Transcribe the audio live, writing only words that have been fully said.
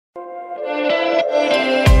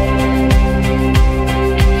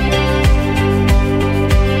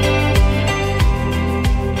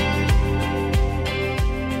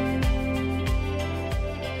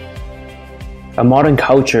Our modern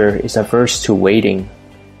culture is averse to waiting.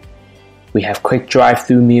 We have quick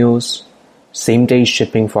drive-through meals, same-day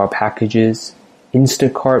shipping for our packages,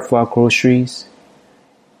 Instacart for our groceries,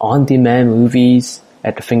 on-demand movies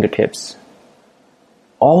at the fingertips.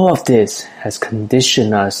 All of this has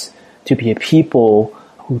conditioned us to be a people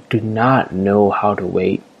who do not know how to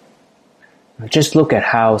wait. Just look at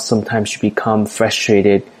how sometimes you become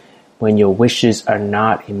frustrated when your wishes are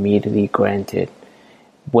not immediately granted,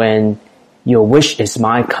 when your wish is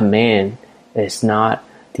my command is not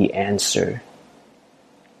the answer.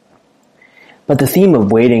 But the theme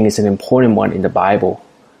of waiting is an important one in the Bible.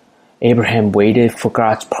 Abraham waited for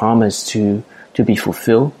God's promise to be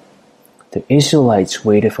fulfilled. The Israelites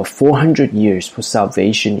waited for 400 years for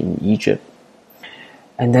salvation in Egypt.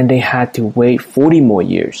 And then they had to wait 40 more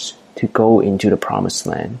years to go into the promised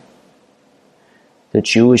land. The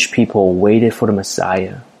Jewish people waited for the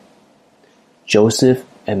Messiah. Joseph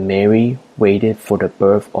and Mary waited for the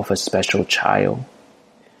birth of a special child.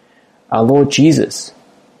 Our Lord Jesus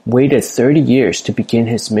waited 30 years to begin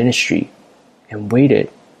his ministry and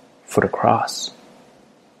waited for the cross.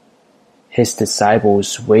 His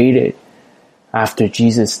disciples waited after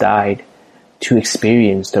Jesus died to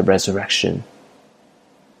experience the resurrection.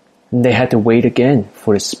 And they had to wait again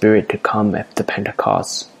for the Spirit to come after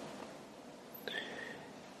Pentecost.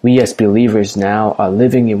 We as believers now are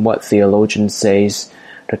living in what theologians say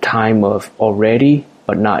the time of already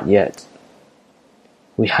but not yet.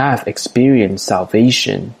 We have experienced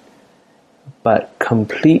salvation, but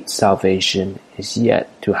complete salvation is yet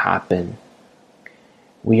to happen.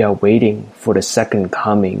 We are waiting for the second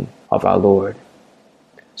coming of our Lord.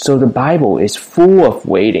 So the Bible is full of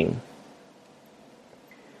waiting.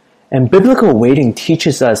 And biblical waiting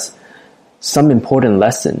teaches us some important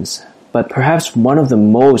lessons, but perhaps one of the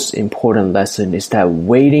most important lessons is that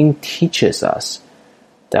waiting teaches us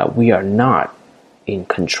that we are not in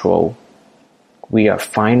control. We are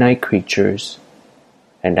finite creatures,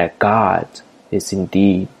 and that God is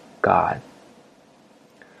indeed God.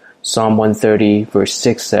 Psalm 130 verse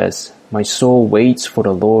 6 says, "My soul waits for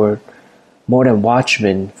the Lord more than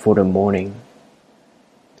watchmen for the morning."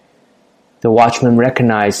 The watchman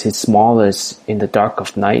recognizes his smallness in the dark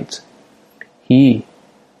of night. He,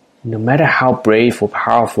 no matter how brave or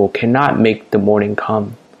powerful, cannot make the morning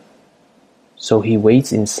come. So he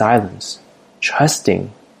waits in silence,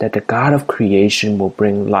 trusting that the God of creation will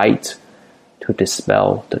bring light to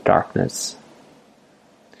dispel the darkness.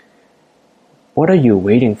 What are you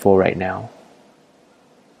waiting for right now?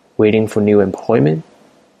 Waiting for new employment?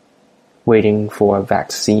 Waiting for a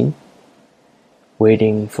vaccine?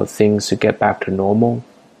 Waiting for things to get back to normal?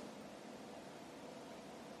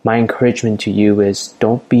 My encouragement to you is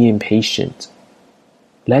don't be impatient.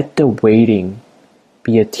 Let the waiting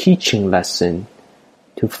be a teaching lesson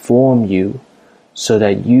to form you so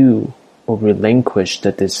that you will relinquish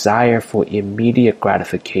the desire for immediate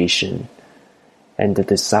gratification and the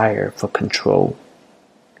desire for control.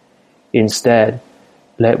 Instead,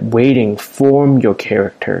 let waiting form your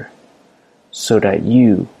character so that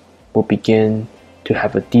you will begin to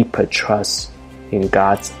have a deeper trust in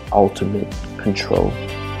God's ultimate control.